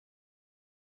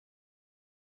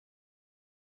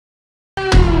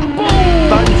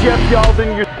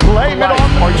Yalden, you blame it on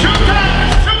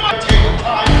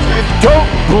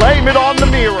don't blame it on the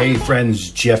mirror. Hey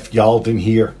friends, Jeff Yalden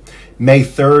here. May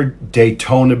 3rd,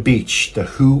 Daytona Beach, the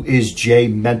Who is Jay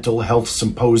Mental Health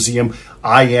Symposium.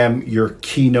 I am your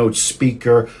keynote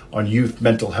speaker on youth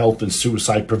mental health and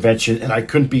suicide prevention, and I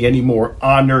couldn't be any more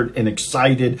honored and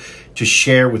excited to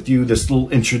share with you this little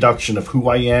introduction of who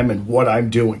I am and what I'm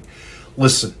doing.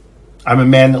 Listen, I'm a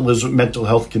man that lives with mental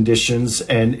health conditions,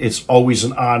 and it's always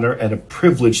an honor and a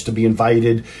privilege to be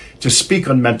invited to speak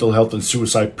on mental health and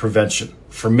suicide prevention.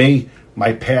 For me,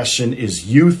 my passion is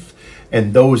youth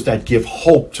and those that give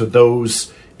hope to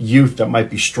those youth that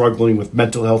might be struggling with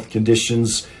mental health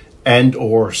conditions and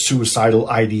or suicidal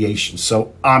ideation.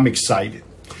 So I'm excited.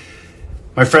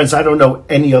 My friends, I don't know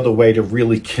any other way to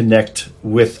really connect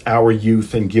with our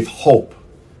youth and give hope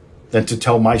than to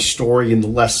tell my story and the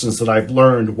lessons that I've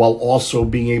learned, while also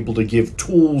being able to give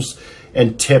tools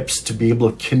and tips to be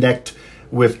able to connect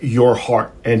with your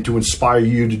heart and to inspire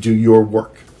you to do your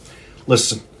work.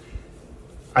 Listen,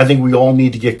 I think we all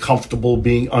need to get comfortable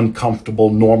being uncomfortable,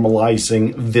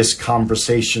 normalizing this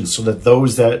conversation so that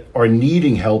those that are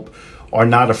needing help are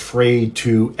not afraid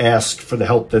to ask for the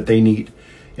help that they need.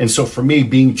 And so for me,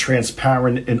 being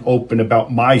transparent and open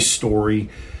about my story,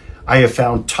 I have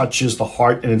found touches the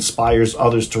heart and inspires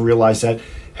others to realize that,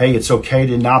 hey, it's okay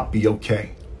to not be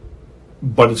okay.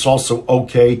 But it's also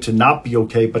okay to not be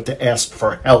okay, but to ask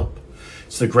for help.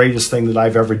 It's the greatest thing that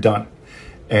I've ever done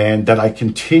and that I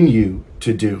continue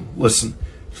to do. Listen,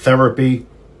 therapy,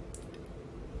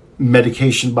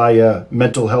 medication by a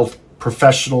mental health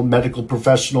professional, medical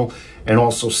professional, and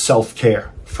also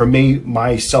self-care. For me,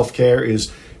 my self-care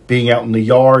is being out in the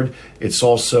yard. It's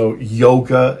also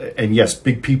yoga. And yes,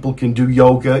 big people can do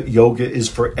yoga. Yoga is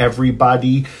for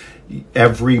everybody.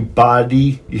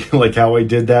 Everybody. You like how I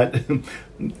did that?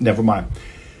 Never mind.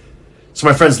 So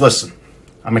my friends, listen,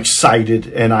 I'm excited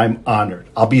and I'm honored.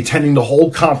 I'll be attending the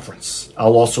whole conference.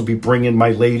 I'll also be bringing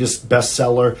my latest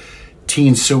bestseller,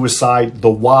 Teen Suicide, The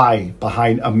Why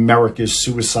Behind America's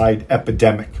Suicide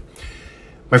Epidemic.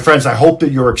 My friends, I hope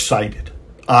that you're excited.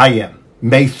 I am.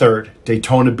 May 3rd,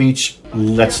 Daytona Beach.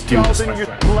 Let's do this, my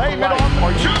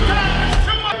friend.